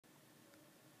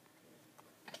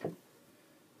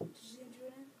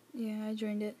Yeah, I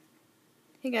joined it.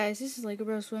 Hey guys, this is Lego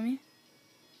Bros Swimming.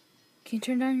 Can you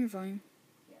turn down your volume?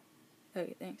 Yeah.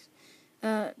 Okay, thanks.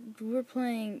 We're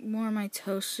playing more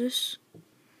Mitosis.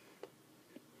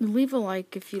 Leave a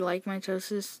like if you like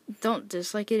Mitosis. Don't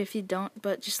dislike it if you don't,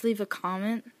 but just leave a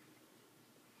comment.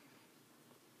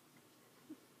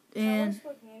 And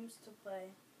tell us what games to play.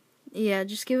 Yeah,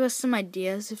 just give us some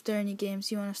ideas if there are any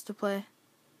games you want us to play.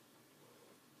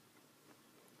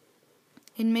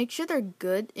 And make sure they're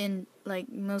good, and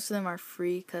like most of them are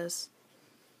free, because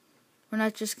we're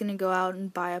not just going to go out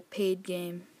and buy a paid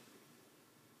game.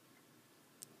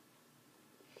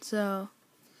 So,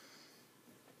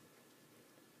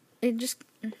 it just...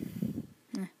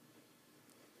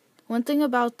 One thing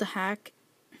about the hack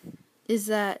is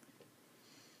that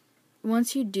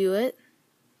once you do it,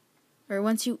 or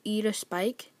once you eat a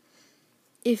spike,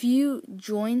 if you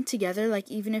join together,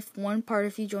 like even if one part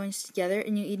of you joins together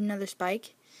and you eat another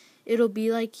spike, it'll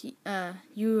be like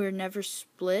you were never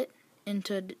split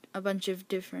into a bunch of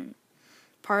different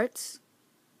parts.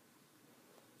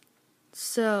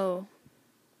 So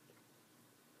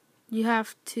you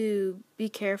have to be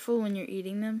careful when you're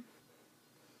eating them,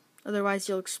 otherwise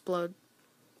you'll explode.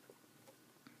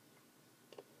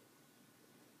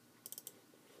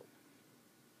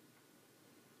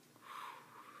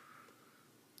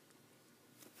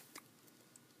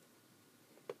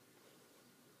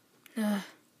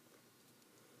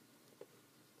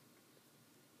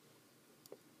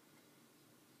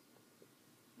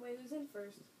 Wait, who's in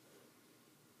first?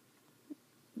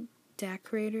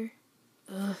 Dak Raider.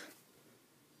 Ugh.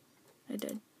 I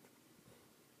did.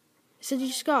 I said you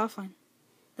just got offline.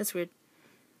 That's weird.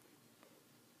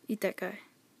 Eat that guy.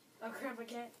 Oh crap, I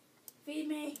can't. Feed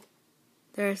me!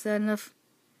 There's that enough.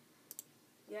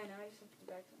 Yeah, now I just have to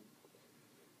go back to him.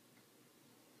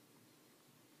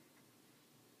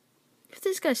 If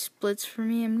this guy splits for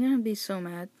me, I'm gonna be so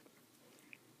mad.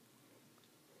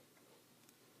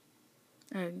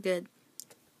 Alright, good.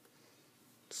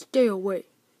 Stay away.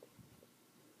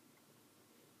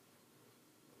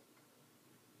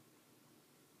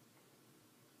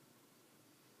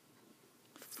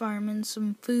 Farming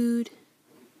some food.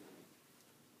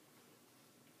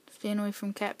 Staying away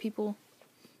from cat people.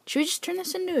 Should we just turn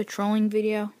this into a trolling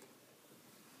video?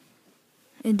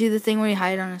 And do the thing where you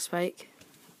hide on a spike?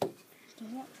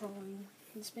 I'm not trolling.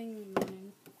 He's being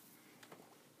annoying.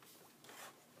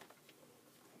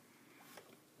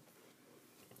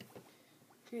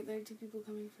 Great, there are two people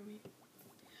coming for me.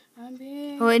 I'm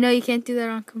being... Oh wait, no, you can't do that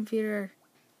on computer.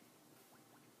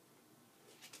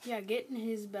 Yeah, get in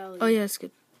his belly. Oh yeah, that's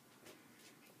good.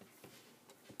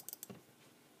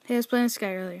 Hey, I was playing this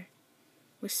guy earlier.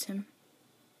 With Sim.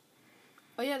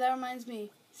 Oh yeah, that reminds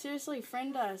me. Seriously,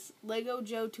 friend us. Lego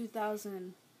Joe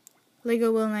 2000.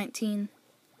 Lego Will 19.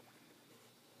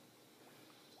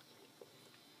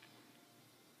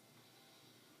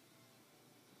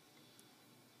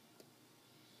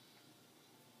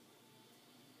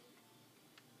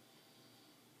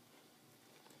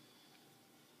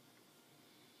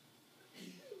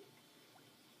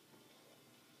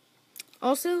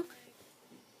 Also,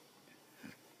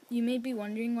 you may be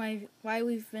wondering why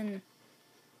we've been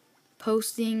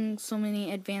posting so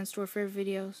many Advanced Warfare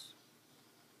videos.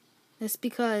 That's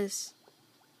because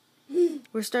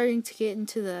we're starting to get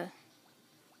into the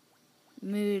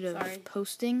mood of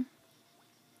posting.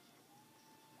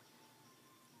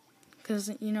 Because,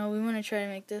 you know, we want to try to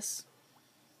make this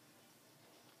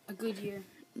A good year.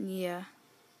 Yeah.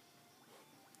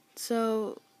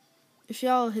 So, if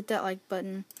y'all hit that like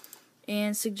button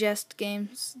and suggest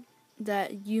games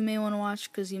that you may want to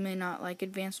watch because you may not like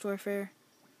Advanced Warfare,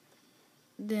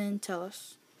 then tell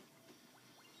us.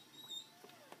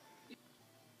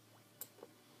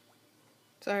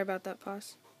 Sorry about that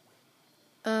pause.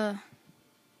 So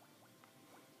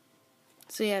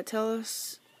yeah, tell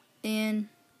us, and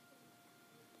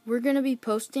we're gonna be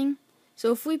posting.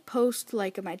 So if we post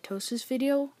like a Mitosis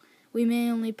video, we may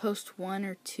only post 1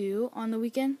 or 2 on the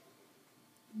weekend.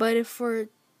 But if we're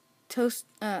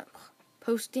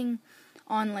posting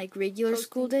on like regular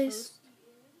school days,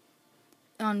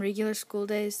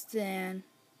 then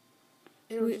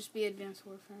It'll just be Advanced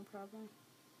Warfare probably.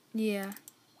 Yeah.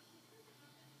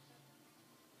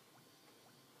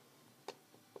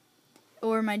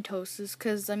 Or Mitosis,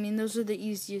 because I mean those are the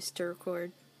easiest to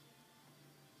record.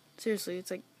 Seriously,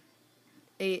 it's like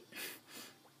 8.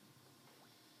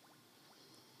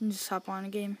 And just hop on a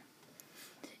game.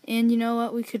 And you know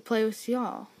what? We could play with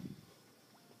y'all.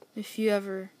 If you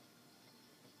ever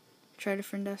try to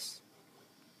friend us.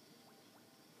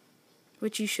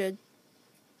 Which you should.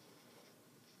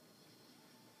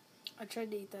 I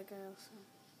tried to eat that guy also.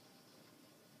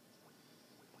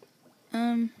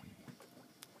 So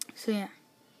yeah.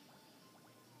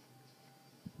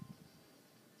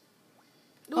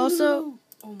 Also,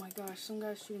 oh my gosh, some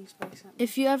guy's shooting spikes at me.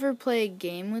 If you ever play a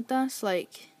game with us,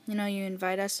 like, you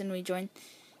invite us and we join,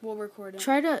 We'll record it.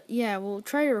 We'll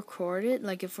try to record it,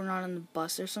 like if we're not on the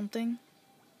bus or something.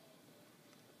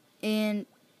 And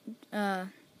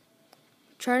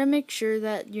try to make sure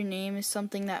that your name is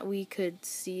something that we could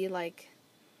see, like,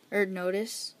 or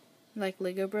notice, like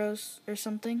Lego Bros or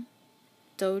something.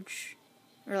 Doge,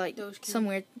 or like Doge King. some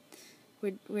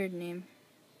weird name.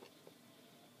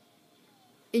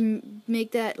 And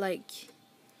make that like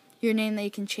your name that you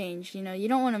can change. You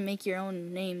don't want to make your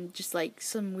own name just like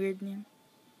some weird name,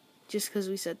 just because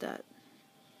we said that.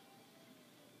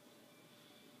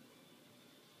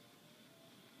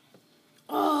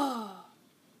 Oh,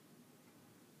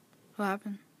 What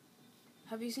happened?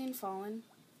 have you seen Fallen?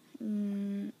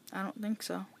 I don't think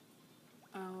so.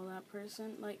 Oh, that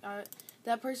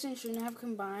person shouldn't have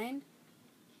combined,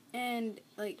 and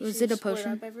like Was it a split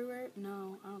potion? up everywhere?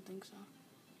 No, I don't think so.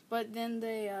 But then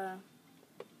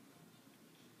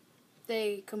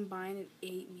they combined and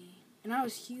ate me, and I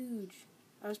was huge.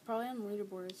 I was probably on the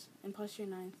leaderboards, and plus you're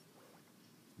 9th.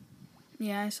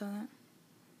 Yeah, I saw that.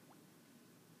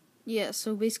 Yeah,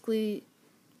 so basically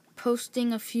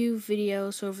posting a few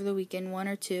videos over the weekend, 1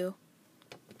 or 2,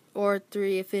 or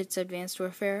 3 if it's Advanced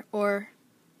Warfare, or,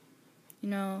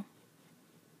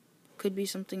 could be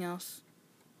something else.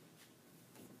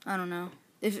 I don't know.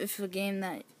 If a game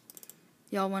that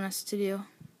y'all want us to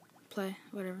play,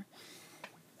 whatever.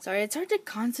 Sorry, it's hard to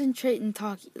concentrate and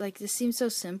talk. Like, this seems so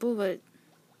simple, but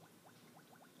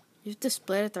you have to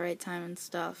split at the right time and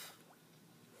stuff.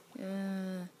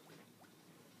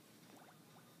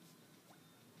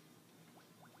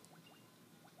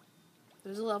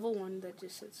 There's a level 1 that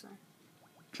just sits there.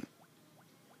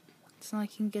 It's not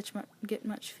like you can get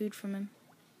much food from him.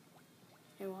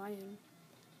 Hey, well, I am.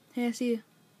 Hey, I see you.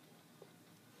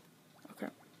 Okay.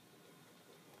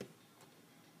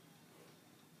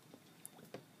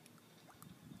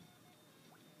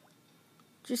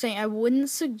 Just saying, I wouldn't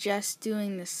suggest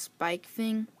doing the spike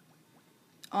thing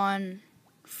on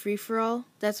free-for-all.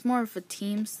 That's more of a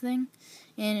teams thing,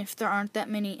 and if there aren't that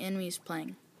many enemies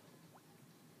playing.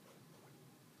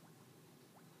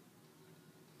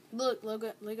 Look,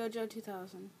 Lego Joe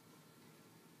 2000.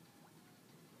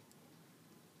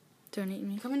 Don't eat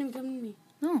me. Come into me.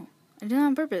 No, I did it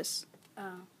on purpose.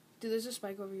 Oh. Dude, there's a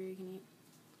spike over here you can eat.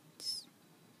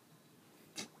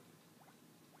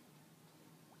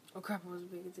 Oh crap, I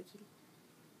wasn't paying attention.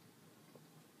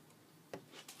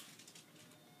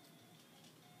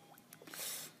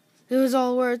 It was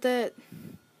all worth it.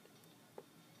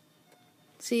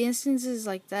 See, instances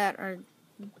like that are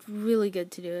really good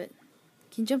to do it.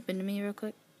 Can you jump into me real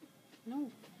quick?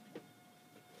 No.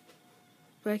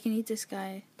 But I can eat this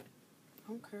guy. I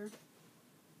don't care.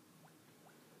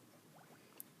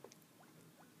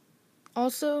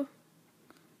 Also,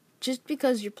 just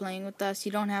because you're playing with us,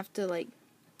 you don't have to, like,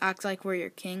 act like we're your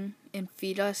king and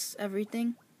feed us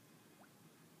everything.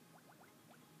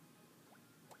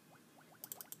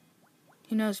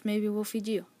 Who knows, maybe we'll feed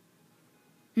you.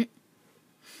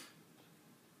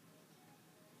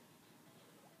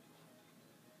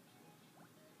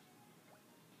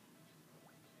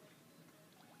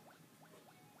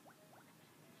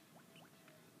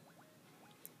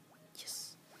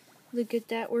 Yes. Look at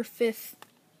that, we're 5th.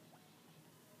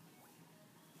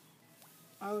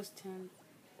 I was 10.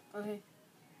 Okay.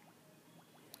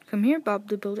 Come here, Bob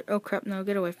the Builder. Oh crap, no,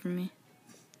 get away from me.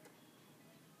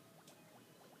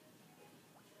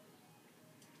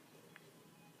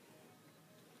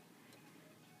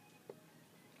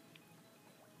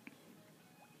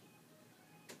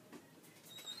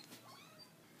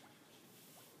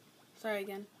 Sorry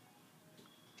again.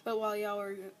 But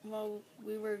while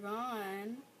we were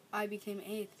gone, I became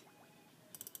 8th.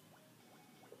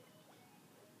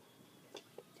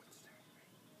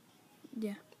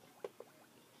 Yeah.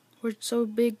 We're so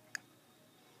big.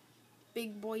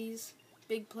 Big boys,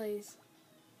 big plays.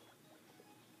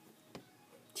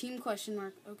 Team question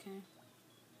mark. Okay.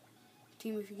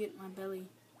 Team if you get my belly.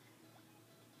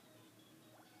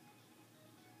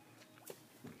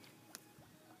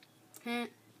 Huh.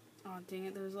 Oh dang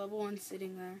it, there was level 1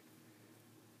 sitting there.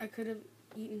 I could have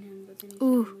eaten him, but then he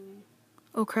started moving.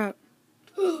 Oh crap.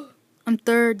 I'm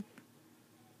 3rd.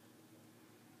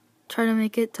 Try to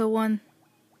make it to 1.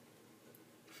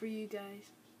 For you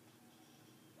guys.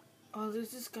 Oh,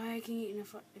 there's this guy I can eat, and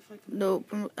if I can.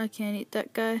 Nope, I can't eat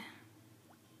that guy.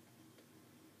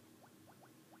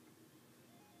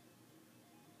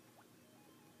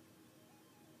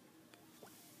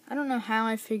 I don't know how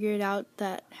I figured out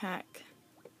that hack.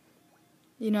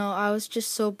 You know, I was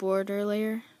just so bored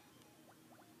earlier.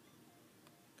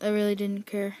 I really didn't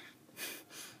care.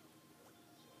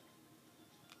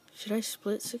 Should I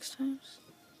split 6 times?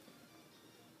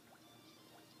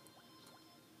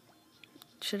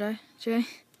 Should I? Should I? I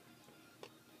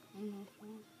don't know if you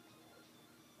want.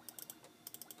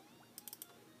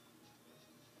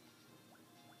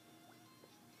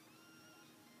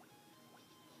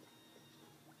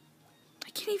 I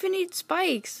can't even eat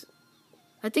spikes.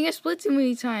 I think I split too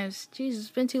many times. Jeez, it's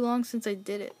been too long since I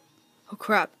did it. Oh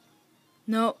crap.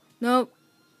 No, no.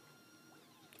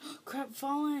 Crap,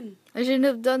 fallen. I shouldn't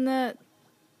have done that.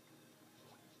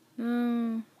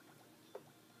 No.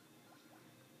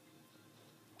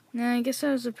 Nah, I guess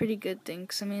that was a pretty good thing,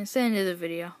 'cause I mean, it's the end of the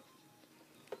video.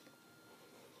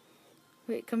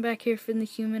 Wait, come back here, Finn the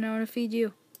human. I want to feed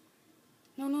you.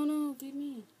 No, no, no, feed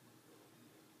me.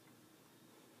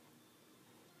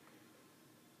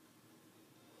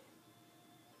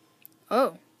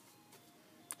 Oh.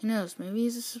 Who knows? Maybe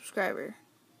he's a subscriber.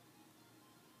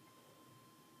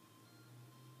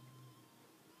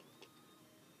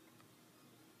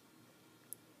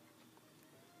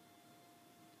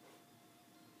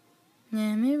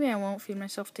 Yeah, maybe I won't feed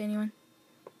myself to anyone.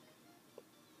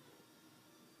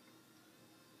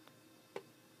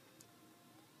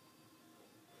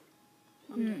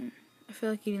 I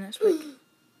feel like eating that spike.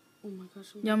 Oh my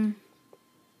gosh. Yum.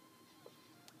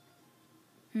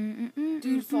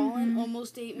 Dude, fallen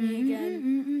almost ate me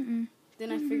again.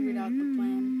 Then I figured out the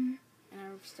plan, and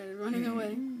I started running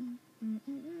away.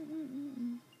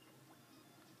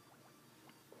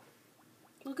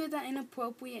 Look at that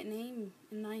inappropriate name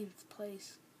in 9th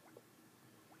place.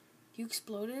 You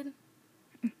exploded?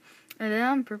 I did it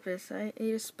on purpose. I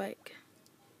ate a spike.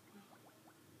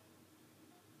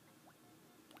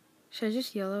 Should I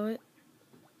just yellow it?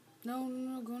 No,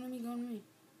 no, no, go to me, go to me.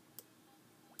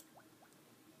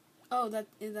 Oh, that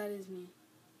is me.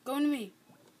 Go to me.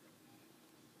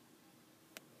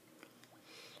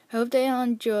 I hope they all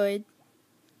enjoyed.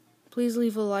 Please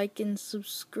leave a like and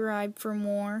subscribe for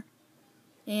more.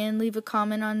 And leave a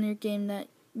comment on your game that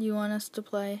you want us to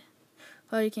play.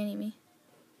 Oh, you can't eat me.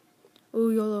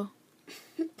 Ooh, YOLO.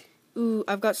 Ooh,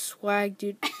 I've got swag,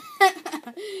 dude.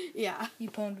 Yeah, You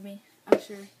pwned me. I'm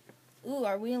sure. Ooh,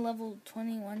 are we in level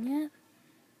 21 yet?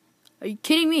 Are you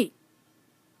kidding me?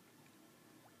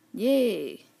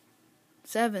 Yay.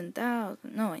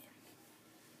 7,000. No, wait.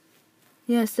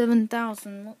 Yeah,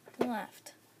 7,000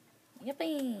 left.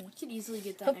 Yippee. You could easily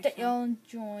get that Hope next that time. y'all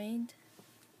enjoyed.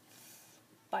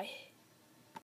 Bye.